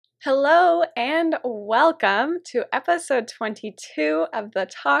Hello and welcome to episode 22 of the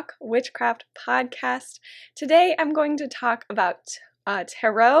Talk Witchcraft podcast. Today I'm going to talk about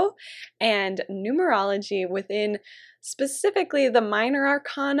tarot and numerology within specifically the minor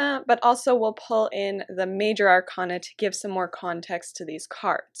arcana, but also we'll pull in the major arcana to give some more context to these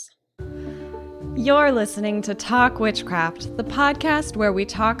cards. You're listening to Talk Witchcraft, the podcast where we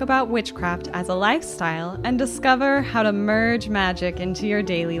talk about witchcraft as a lifestyle and discover how to merge magic into your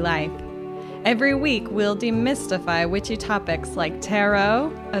daily life. Every week, we'll demystify witchy topics like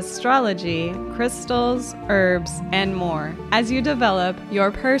tarot, astrology, crystals, herbs, and more as you develop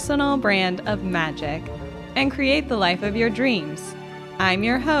your personal brand of magic and create the life of your dreams. I'm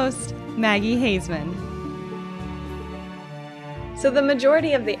your host, Maggie Hazeman. So the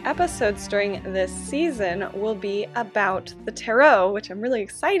majority of the episodes during this season will be about the tarot, which I'm really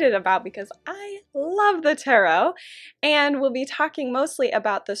excited about because I love the tarot, and we'll be talking mostly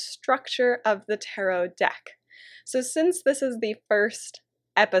about the structure of the tarot deck. So since this is the first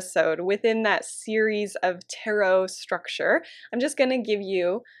episode within that series of tarot structure, I'm just going to give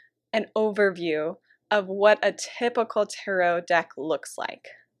you an overview of what a typical tarot deck looks like.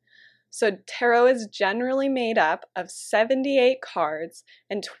 So tarot is generally made up of 78 cards,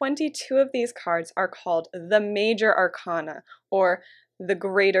 and 22 of these cards are called the major arcana, or the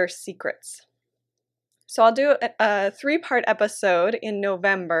greater secrets. So I'll do a three-part episode in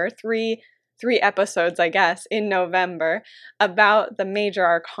November, three episodes, I guess, in November, about the major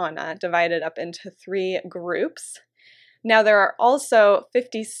arcana, divided up into three groups. Now there are also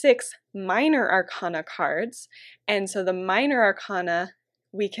 56 minor arcana cards, and so the minor arcana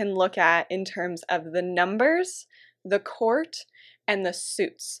we can look at in terms of the numbers, the court, and the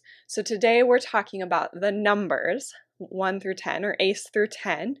suits. So today we're talking about the numbers, 1 through 10, or ace through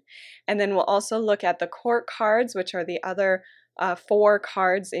 10, and then we'll also look at the court cards, which are the other 4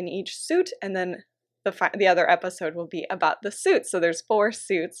 cards in each suit, and then the other episode will be about the suits. So there's 4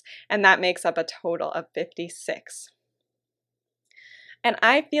 suits, and that makes up a total of 56. And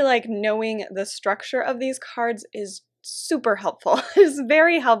I feel like knowing the structure of these cards is super helpful. It's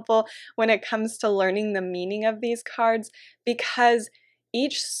very helpful when it comes to learning the meaning of these cards, because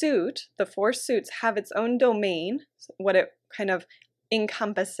each suit, the 4 suits, have its own domain, what it kind of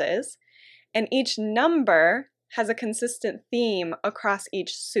encompasses, and each number has a consistent theme across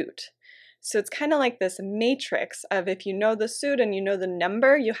each suit. So it's kind of like this matrix of, if you know the suit and you know the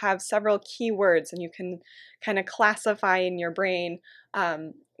number, you have several keywords and you can kind of classify in your brain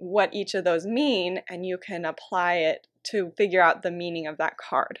what each of those mean, and you can apply it to figure out the meaning of that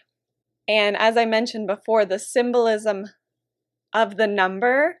card. And as I mentioned before, the symbolism of the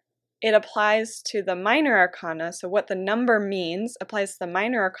number, it applies to the minor arcana. So what the number means applies to the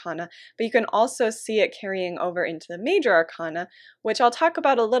minor arcana, but you can also see it carrying over into the major arcana, which I'll talk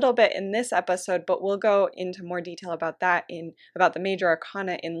about a little bit in this episode, but we'll go into more detail about that about the major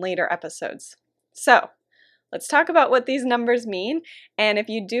arcana in later episodes. So let's talk about what these numbers mean. And if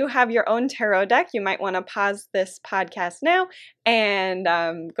you do have your own tarot deck, you might want to pause this podcast now and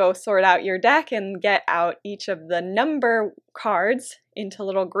go sort out your deck and get out each of the number cards into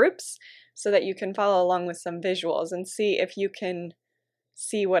little groups so that you can follow along with some visuals and see if you can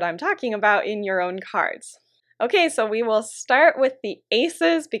see what I'm talking about in your own cards. Okay, so we will start with the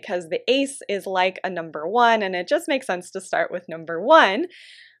aces because the ace is like a number 1, and it just makes sense to start with number 1.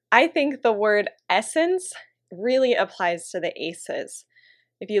 I think the word essence really applies to the aces.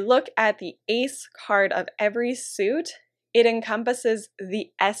 If you look at the ace card of every suit, it encompasses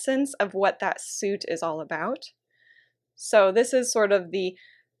the essence of what that suit is all about. So this is sort of the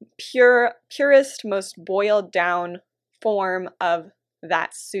purest, most boiled down form of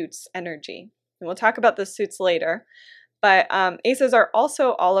that suit's energy. And we'll talk about the suits later. But aces are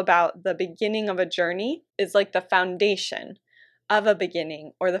also all about the beginning of a journey. It's like the foundation of a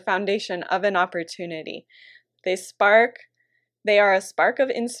beginning or the foundation of an opportunity. They are a spark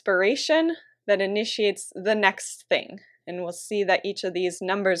of inspiration that initiates the next thing. And we'll see that each of these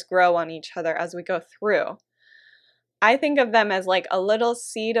numbers grow on each other as we go through. I think of them as like a little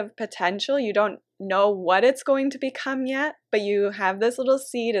seed of potential. You don't know what it's going to become yet, but you have this little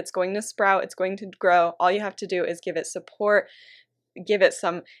seed. It's going to sprout. It's going to grow. All you have to do is give it support, give it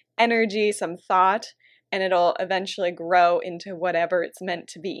some energy, some thought, and it'll eventually grow into whatever it's meant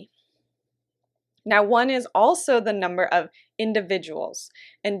to be. Now, 1 is also the number of individuals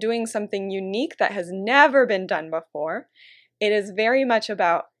and doing something unique that has never been done before. It is very much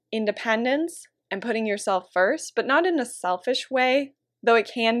about independence and putting yourself first, but not in a selfish way, though it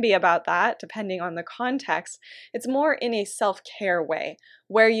can be about that depending on the context. It's more in a self-care way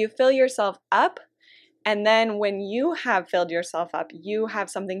where you fill yourself up And then when you have filled yourself up, you have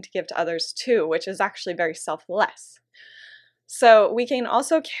something to give to others too, which is actually very selfless. So we can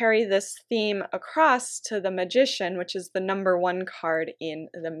also carry this theme across to the Magician, which is the number 1 card in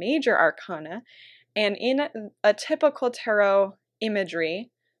the major arcana. And in a typical tarot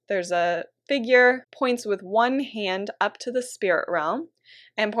imagery, there's a figure points with one hand up to the spirit realm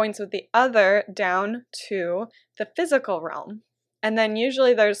and points with the other down to the physical realm. And then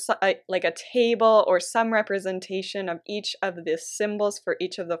usually there's like a table or some representation of each of the symbols for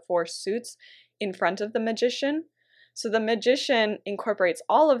each of the 4 suits in front of the Magician. So the Magician incorporates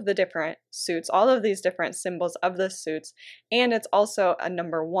all of the different suits, all of these different symbols of the suits, and it's also a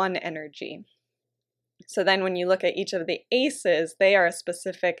number 1 energy. So then when you look at each of the aces, they are a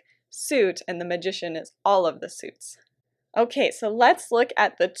specific suit, and the Magician is all of the suits. Okay, so let's look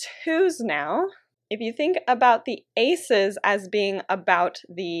at the 2s now. If you think about the aces as being about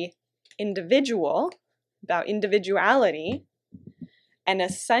the individual, about individuality, and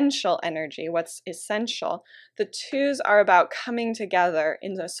essential energy, what's essential, the 2s are about coming together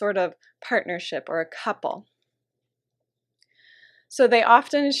in a sort of partnership or a couple. So they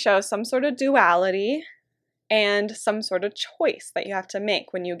often show some sort of duality and some sort of choice that you have to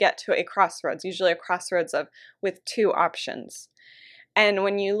make when you get to a crossroads, usually a crossroads with 2 options. And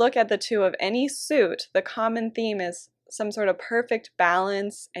when you look at the 2 of any suit, the common theme is some sort of perfect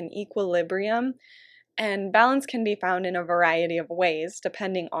balance and equilibrium. And balance can be found in a variety of ways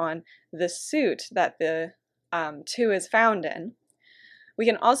depending on the suit that the 2 is found in. We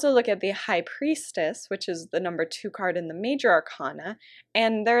can also look at the High Priestess, which is the number 2 card in the major arcana,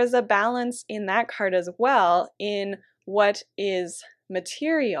 and there is a balance in that card as well in what is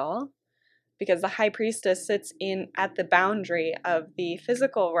material, because the High Priestess sits at the boundary of the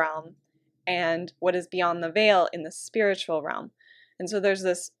physical realm and what is beyond the veil in the spiritual realm. And so there's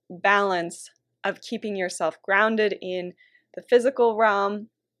this balance of keeping yourself grounded in the physical realm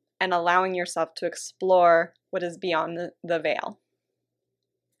and allowing yourself to explore what is beyond the veil.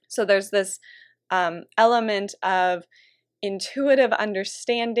 So there's this element of intuitive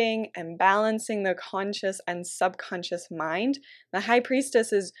understanding and balancing the conscious and subconscious mind. The High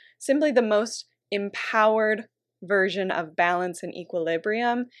Priestess is simply the most empowered version of balance and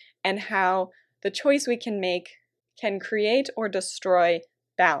equilibrium, and how the choice we can make can create or destroy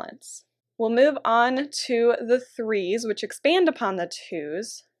balance. We'll move on to the 3s, which expand upon the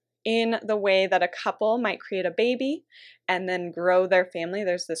 2s in the way that a couple might create a baby and then grow their family.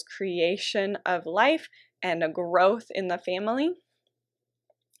 There's this creation of life and a growth in the family.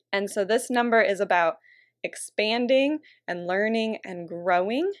 And so this number is about expanding and learning and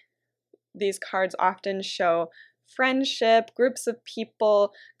growing. These cards often show friendship, groups of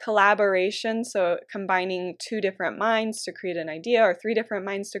people, collaboration, so combining 2 different minds to create an idea or 3 different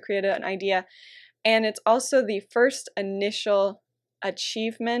minds to create an idea. And it's also the first initial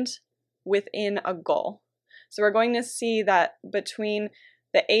achievement within a goal. So we're going to see that between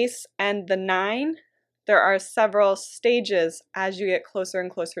the ace and the 9, there are several stages as you get closer and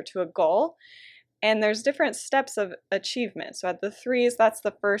closer to a goal. And there's different steps of achievement. So at the 3s, that's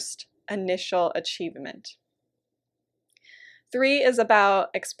the first initial achievement. 3 is about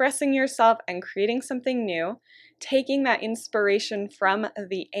expressing yourself and creating something new, taking that inspiration from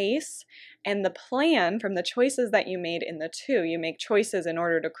the ace and the plan from the choices that you made in the 2. You make choices in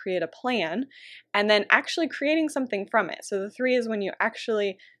order to create a plan, and then actually creating something from it. So the 3 is when you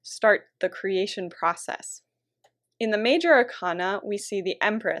actually start the creation process. In the major arcana, we see the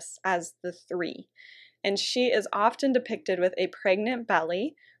Empress as the 3, and she is often depicted with a pregnant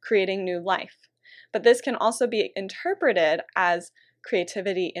belly, creating new life. But this can also be interpreted as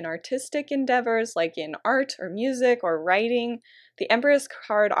creativity in artistic endeavors, like in art or music or writing. The Empress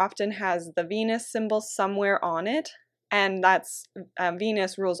card often has the Venus symbol somewhere on it, and that's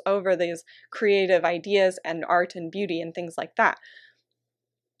Venus rules over these creative ideas and art and beauty and things like that.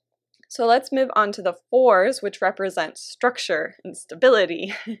 So let's move on to the 4s, which represent structure and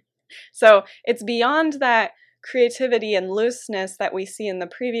stability. So it's beyond that creativity and looseness that we see in the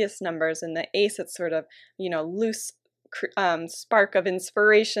previous numbers. In the ace, it's sort of, loose spark of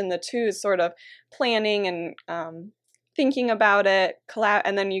inspiration. The 2 is sort of planning and thinking about it,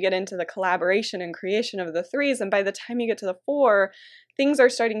 and then you get into the collaboration and creation of the 3s, and by the time you get to the 4, things are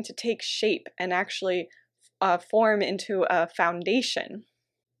starting to take shape and actually form into a foundation.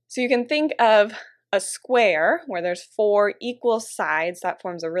 So you can think of a square where there's 4 equal sides. That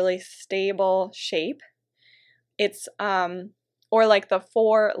forms a really stable shape. It's or like the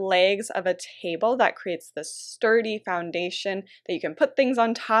four legs of a table that creates this sturdy foundation that you can put things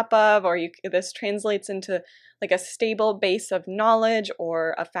on top of, or this translates into like a stable base of knowledge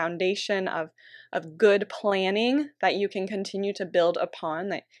or a foundation of good planning that you can continue to build upon,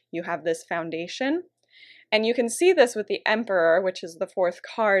 that you have this foundation. And you can see this with the Emperor, which is the fourth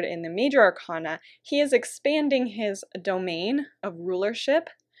card in the Major Arcana. He is expanding his domain of rulership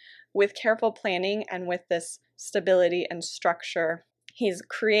with careful planning and with this stability and structure. He's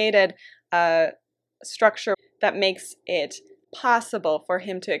created a structure that makes it possible for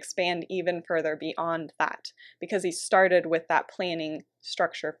him to expand even further beyond that, because he started with that planning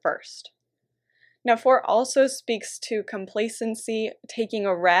structure first. Now, 4 also speaks to complacency, taking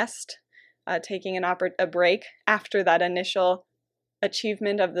a rest, taking a break after that initial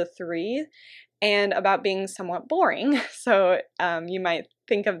achievement of the 3, and about being somewhat boring. So you might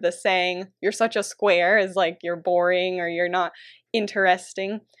think of the saying, "You're such a square," as like you're boring or you're not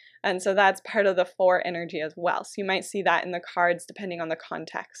interesting. And so that's part of the 4 energy as well. So you might see that in the cards depending on the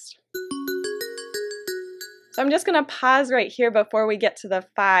context. So I'm just going to pause right here before we get to the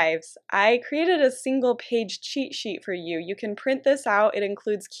 5s. I created a single page cheat sheet for you. You can print this out. It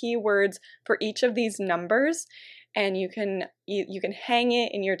includes keywords for each of these numbers, and you can hang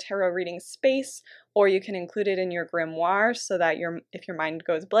it in your tarot reading space, or you can include it in your grimoire so that if your mind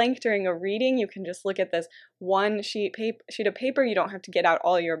goes blank during a reading, you can just look at this one sheet of paper. You don't have to get out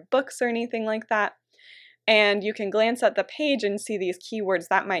all your books or anything like that. And you can glance at the page and see these keywords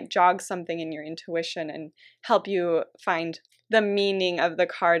that might jog something in your intuition and help you find the meaning of the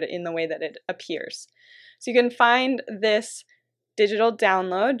card in the way that it appears. So you can find this digital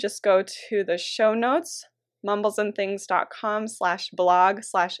download. Just go to the show notes,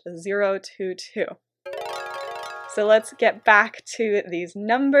 mumblesandthings.com/blog/022. So let's get back to these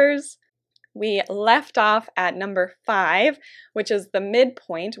numbers. We left off at number 5, which is the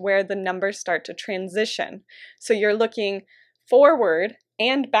midpoint where the numbers start to transition. So you're looking forward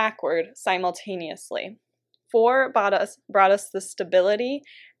and backward simultaneously. 4 brought us the stability,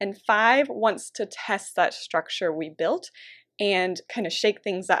 and 5 wants to test that structure we built and kind of shake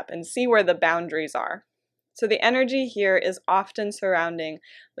things up and see where the boundaries are. So the energy here is often surrounding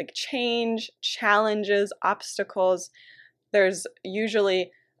like change, challenges, obstacles. There's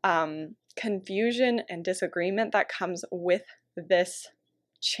usually confusion and disagreement that comes with this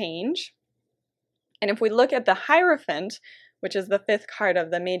change. And if we look at the Hierophant, which is the 5th card of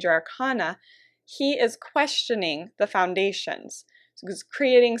the Major Arcana, he is questioning the foundations. So he's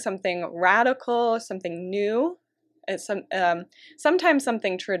creating something radical, something new, sometimes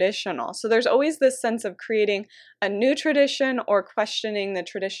something traditional. So there's always this sense of creating a new tradition or questioning the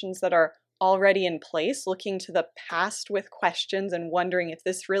traditions that are already in place, looking to the past with questions and wondering if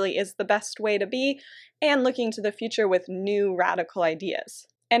this really is the best way to be, and looking to the future with new radical ideas.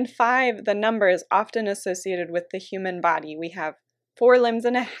 And 5, the number, is often associated with the human body. We have 4 limbs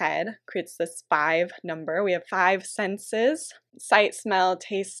and a head, creates this 5 number. We have 5 senses: sight, smell,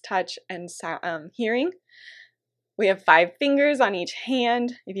 taste, touch, and hearing. We have 5 fingers on each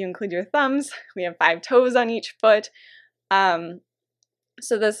hand, if you include your thumbs. We have 5 toes on each foot.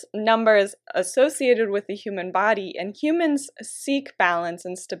 So this number is associated with the human body, and humans seek balance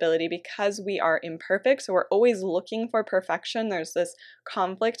and stability because we are imperfect. So we're always looking for perfection. There's this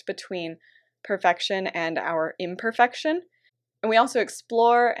conflict between perfection and our imperfection. And we also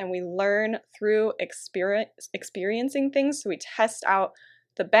explore and we learn through experiencing things. So we test out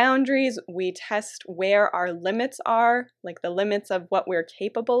the boundaries, we test where our limits are, like the limits of what we're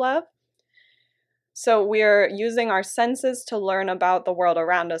capable of. So we're using our senses to learn about the world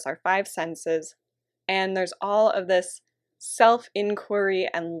around us, our 5 senses, and there's all of this self-inquiry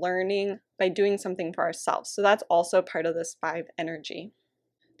and learning by doing something for ourselves. So that's also part of this 5 energy.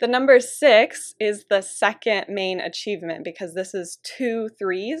 The number 6 is the second main achievement because this is 2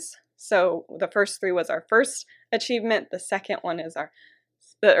 3s. So the first 3 was our first achievement, the second one is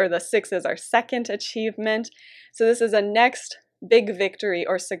the 6 is our second achievement. So this is a next big victory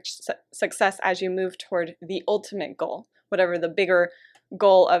or success as you move toward the ultimate goal, whatever the bigger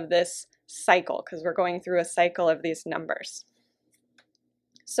goal of this cycle, because we're going through a cycle of these numbers.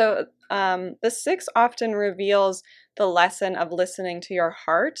 So the 6 often reveals the lesson of listening to your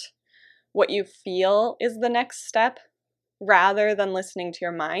heart. What you feel is the next step, rather than listening to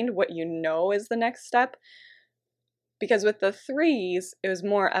your mind. What you know is the next step. Because with the 3s, it was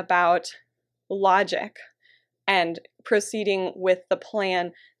more about logic and proceeding with the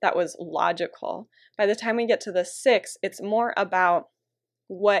plan that was logical. By the time we get to the 6, it's more about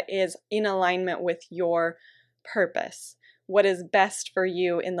what is in alignment with your purpose, what is best for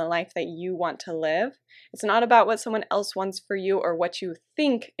you in the life that you want to live. It's not about what someone else wants for you or what you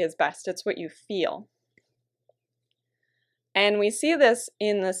think is best. It's what you feel. And we see this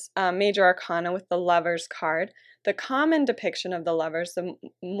in this major arcana with the Lovers card. The common depiction of the lovers, the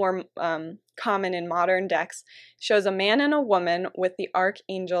more common in modern decks, shows a man and a woman with the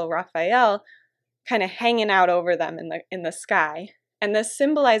archangel Raphael kind of hanging out over them in the sky. And this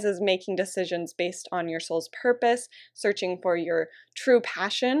symbolizes making decisions based on your soul's purpose, searching for your true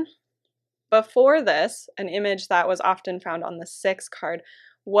passion. Before this, an image that was often found on the 6 card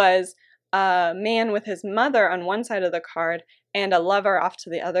was a man with his mother on one side of the card and a lover off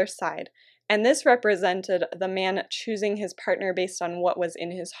to the other side. And this represented the man choosing his partner based on what was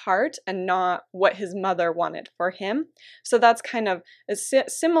in his heart and not what his mother wanted for him. So that's kind of a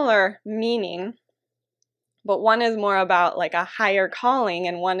similar meaning, but one is more about like a higher calling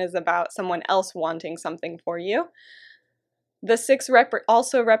and one is about someone else wanting something for you. The 6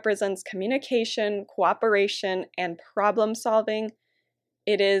 also represents communication, cooperation, and problem solving.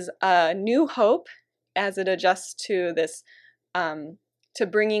 It is a new hope as it adjusts to this, to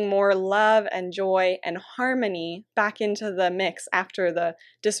bringing more love and joy and harmony back into the mix after the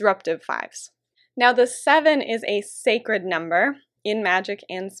disruptive 5s. Now the 7 is a sacred number in magic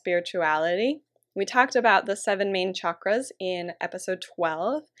and spirituality. We talked about the 7 main chakras in episode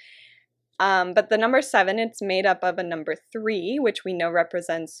 12, but the number 7, it's made up of a number 3, which we know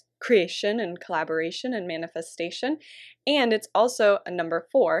represents creation and collaboration and manifestation, and it's also a number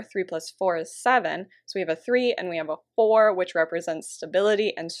 4. 3 plus 4 is 7, so we have a 3 and we have a 4, which represents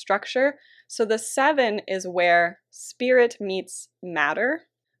stability and structure. So the 7 is where spirit meets matter.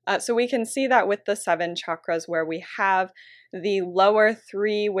 So we can see that with the 7 chakras where we have the lower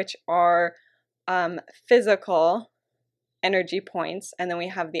 3, which are physical energy points, and then we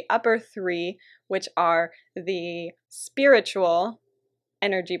have the upper 3, which are the spiritual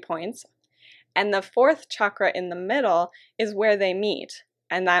energy points, and the 4th chakra in the middle is where they meet,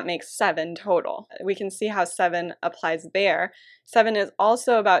 and that makes 7 total. We can see how 7 applies there. 7 is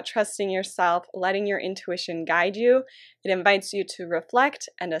also about trusting yourself, letting your intuition guide you. It invites you to reflect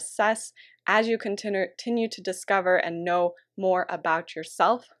and assess as you continue to discover and know more about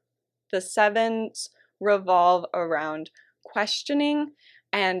yourself. The 7s revolve around questioning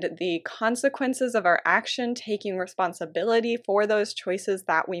and the consequences of our action, taking responsibility for those choices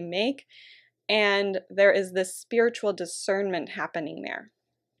that we make, and there is this spiritual discernment happening there.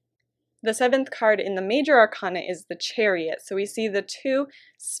 The 7th card in the major arcana is the Chariot. So we see the 2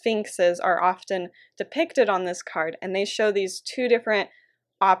 sphinxes are often depicted on this card, and they show these 2 different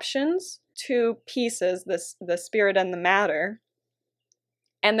options, 2 pieces, the spirit and the matter,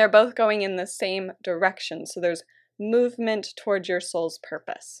 and they're both going in the same direction. So there's movement towards your soul's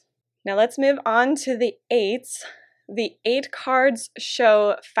purpose. Now let's move on to the 8s. The 8 cards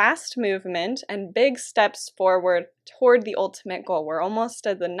show fast movement and big steps forward toward the ultimate goal. We're almost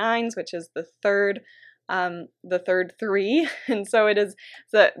at the 9s, which is the third 3. And so it is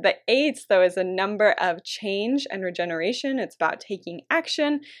the 8s, though, is a number of change and regeneration. It's about taking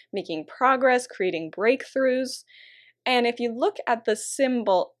action, making progress, creating breakthroughs. And if you look at the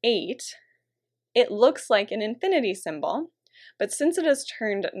symbol 8, it looks like an infinity symbol, but since it has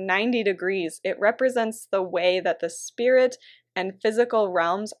turned 90 degrees, it represents the way that the spirit and physical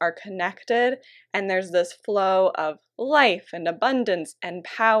realms are connected, and there's this flow of life and abundance and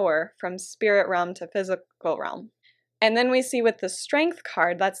power from spirit realm to physical realm. And then we see with the Strength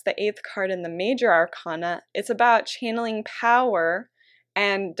card, that's the 8th card in the major arcana, it's about channeling power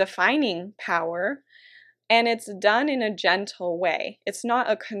and defining power. And it's done in a gentle way. It's not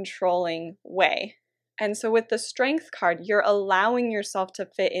a controlling way. And so with the Strength card, you're allowing yourself to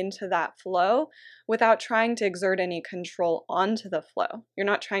fit into that flow without trying to exert any control onto the flow. You're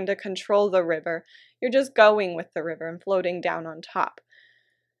not trying to control the river. You're just going with the river and floating down on top.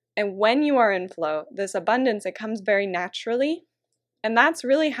 And when you are in flow, this abundance, it comes very naturally. And that's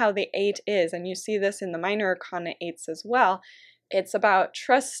really how the 8 is. And you see this in the minor arcana 8s as well. It's about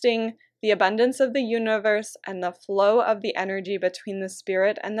trusting the abundance of the universe and the flow of the energy between the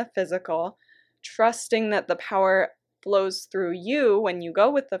spirit and the physical, trusting that the power flows through you when you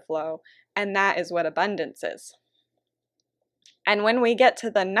go with the flow, and that is what abundance is. And when we get to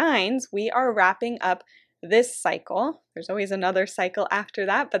the 9s, we are wrapping up this cycle. There's always another cycle after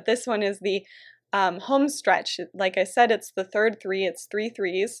that, but this one is the home stretch. Like I said, it's the third 3, it's 3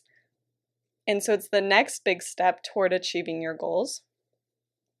 3s, and so it's the next big step toward achieving your goals.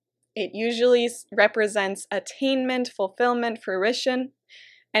 It usually represents attainment, fulfillment, fruition,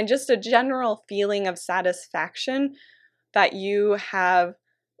 and just a general feeling of satisfaction that you have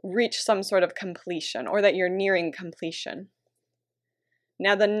reached some sort of completion or that you're nearing completion.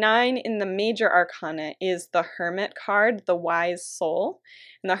 Now the 9 in the major arcana is the Hermit card, the wise soul.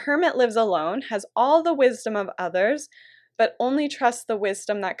 And the Hermit lives alone, has all the wisdom of others, but only trusts the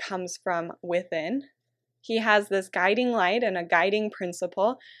wisdom that comes from within. He has this guiding light and a guiding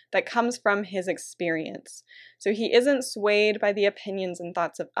principle that comes from his experience. So he isn't swayed by the opinions and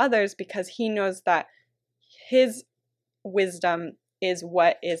thoughts of others because he knows that his wisdom is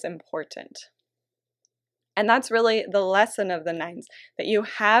what is important. And that's really the lesson of the 9s, that you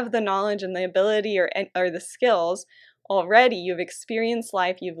have the knowledge and the ability or the skills already. You've experienced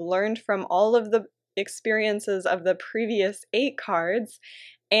life, you've learned from all of the experiences of the previous 8 cards,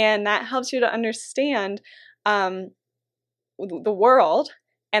 and that helps you to understand the world,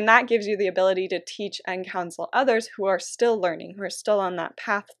 and that gives you the ability to teach and counsel others who are still learning, who are still on that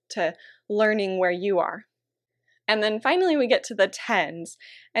path to learning where you are. And then finally we get to the 10s,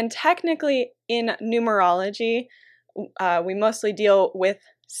 and technically in numerology we mostly deal with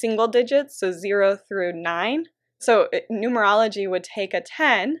single digits, so 0 through 9. So numerology would take a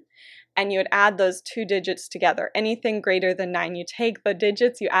 10 and you would add those 2 digits together. Anything greater than 9, you take the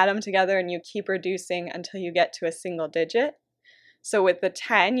digits, you add them together, and you keep reducing until you get to a single digit. So with the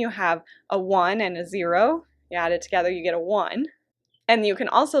 10, you have a 1 and a 0. You add it together, you get a 1. And you can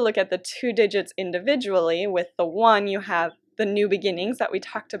also look at the 2 digits individually. With the 1, you have the new beginnings that we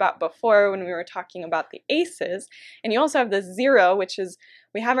talked about before when we were talking about the aces. And you also have the 0, which is,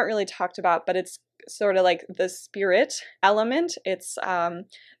 we haven't really talked about, but it's sort of like the spirit element. It's the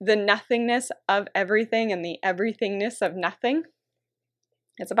nothingness of everything and the everythingness of nothing.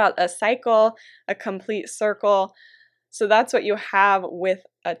 It's about a cycle, a complete circle. So that's what you have with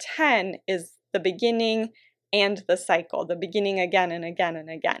a 10, is the beginning and the cycle, the beginning again and again and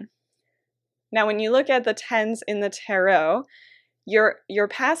again. Now when you look at the 10s in the tarot, you're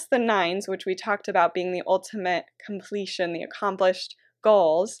past the 9s, which we talked about being the ultimate completion, the accomplished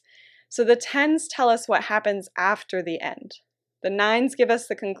goals. So the 10s tell us what happens after the end. The 9s give us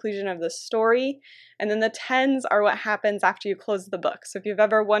the conclusion of the story, and then the 10s are what happens after you close the book. So if you've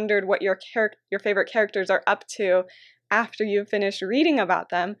ever wondered what your favorite characters are up to after you've finished reading about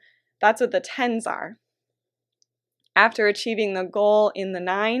them, that's what the 10s are. After achieving the goal in the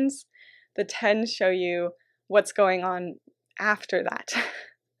 9s, the 10s show you what's going on after that.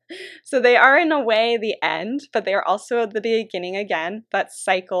 So they are in a way the end, but they are also the beginning again, that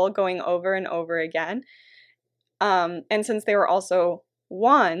cycle going over and over again. And since they were also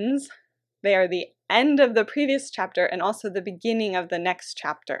 1s, they are the end of the previous chapter and also the beginning of the next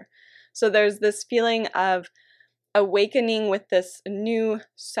chapter. So there's this feeling of awakening with this new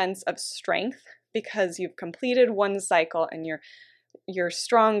sense of strength because you've completed one cycle and you're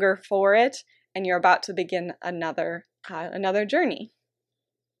stronger for it, and you're about to begin another journey.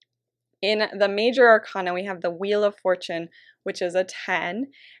 In the major arcana, we have the Wheel of Fortune, which is a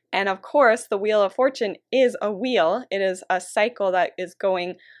 10. And of course, the Wheel of Fortune is a wheel. It is a cycle that is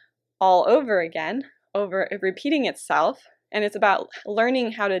going all over again, repeating itself. And it's about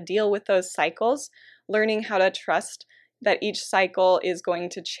learning how to deal with those cycles, learning how to trust that each cycle is going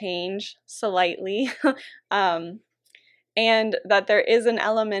to change slightly, and that there is an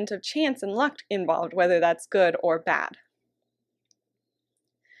element of chance and luck involved, whether that's good or bad.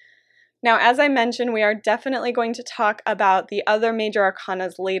 Now, as I mentioned, we are definitely going to talk about the other major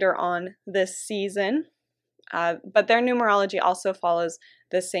arcanas later on this season, but their numerology also follows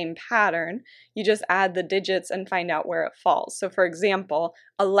the same pattern. You just add the digits and find out where it falls. So for example,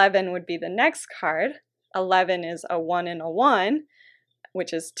 11 would be the next card. 11 is a 1 and a 1,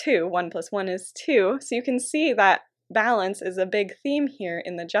 which is 2. 1 plus 1 is 2. So you can see that balance is a big theme here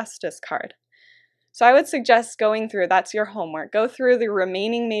in the Justice card. So I would suggest going through, that's your homework, go through the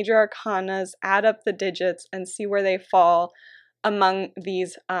remaining major arcanas, add up the digits, and see where they fall among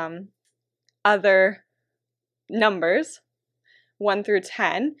these other numbers, 1 through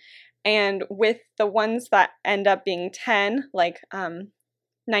 10. And with the ones that end up being 10, like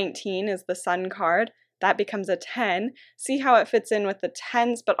 19 is the Sun card, that becomes a 10. See how it fits in with the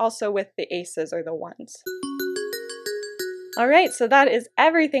 10s, but also with the aces or the 1s. All right, so that is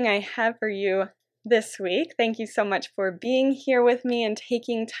everything I have for you this week. Thank you so much for being here with me and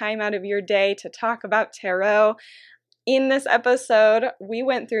taking time out of your day to talk about tarot. In this episode, we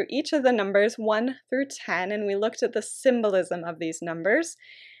went through each of the numbers 1 through 10, and we looked at the symbolism of these numbers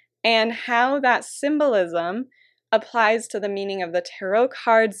and how that symbolism applies to the meaning of the tarot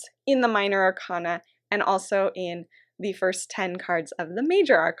cards in the minor arcana and also in the first 10 cards of the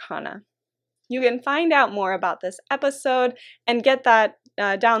major arcana. You can find out more about this episode and get that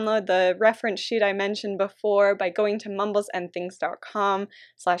download the reference sheet I mentioned before by going to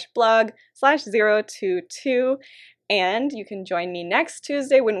mumblesandthings.com/blog/022. And you can join me next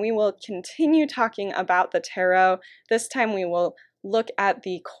Tuesday when we will continue talking about the tarot. This time we will look at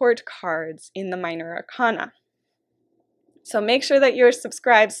the court cards in the Minor Arcana. So make sure that you're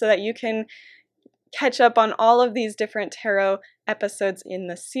subscribed so that you can catch up on all of these different tarot episodes in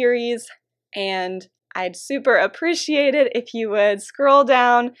the series. And I'd super appreciate it if you would scroll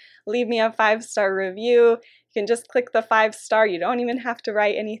down, leave me a 5-star review. You can just click the 5-star. You don't even have to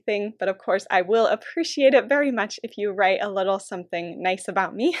write anything, but of course I will appreciate it very much if you write a little something nice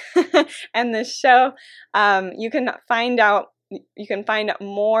about me and this show. You can find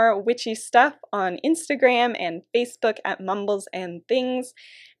more witchy stuff on Instagram and Facebook at Mumbles and Things,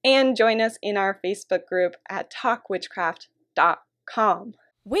 and join us in our Facebook group at talkwitchcraft.com.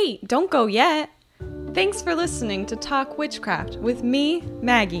 Wait, don't go yet! Thanks for listening to Talk Witchcraft with me,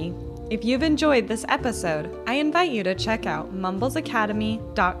 Maggie. If you've enjoyed this episode, I invite you to check out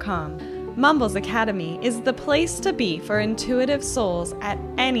mumblesacademy.com. Mumbles Academy is the place to be for intuitive souls at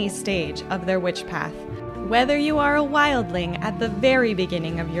any stage of their witch path. Whether you are a wildling at the very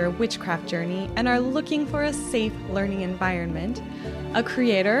beginning of your witchcraft journey and are looking for a safe learning environment, a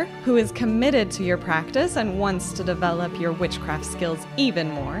creator who is committed to your practice and wants to develop your witchcraft skills even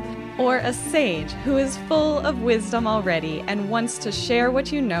more, or a sage who is full of wisdom already and wants to share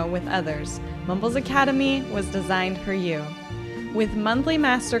what you know with others, Mumbles Academy was designed for you. With monthly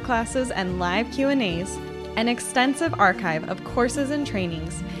masterclasses and live Q&As, an extensive archive of courses and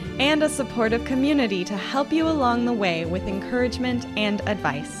trainings, and a supportive community to help you along the way with encouragement and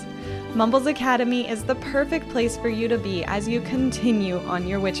advice. Mumbles Academy is the perfect place for you to be as you continue on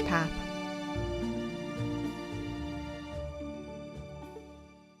your witch path.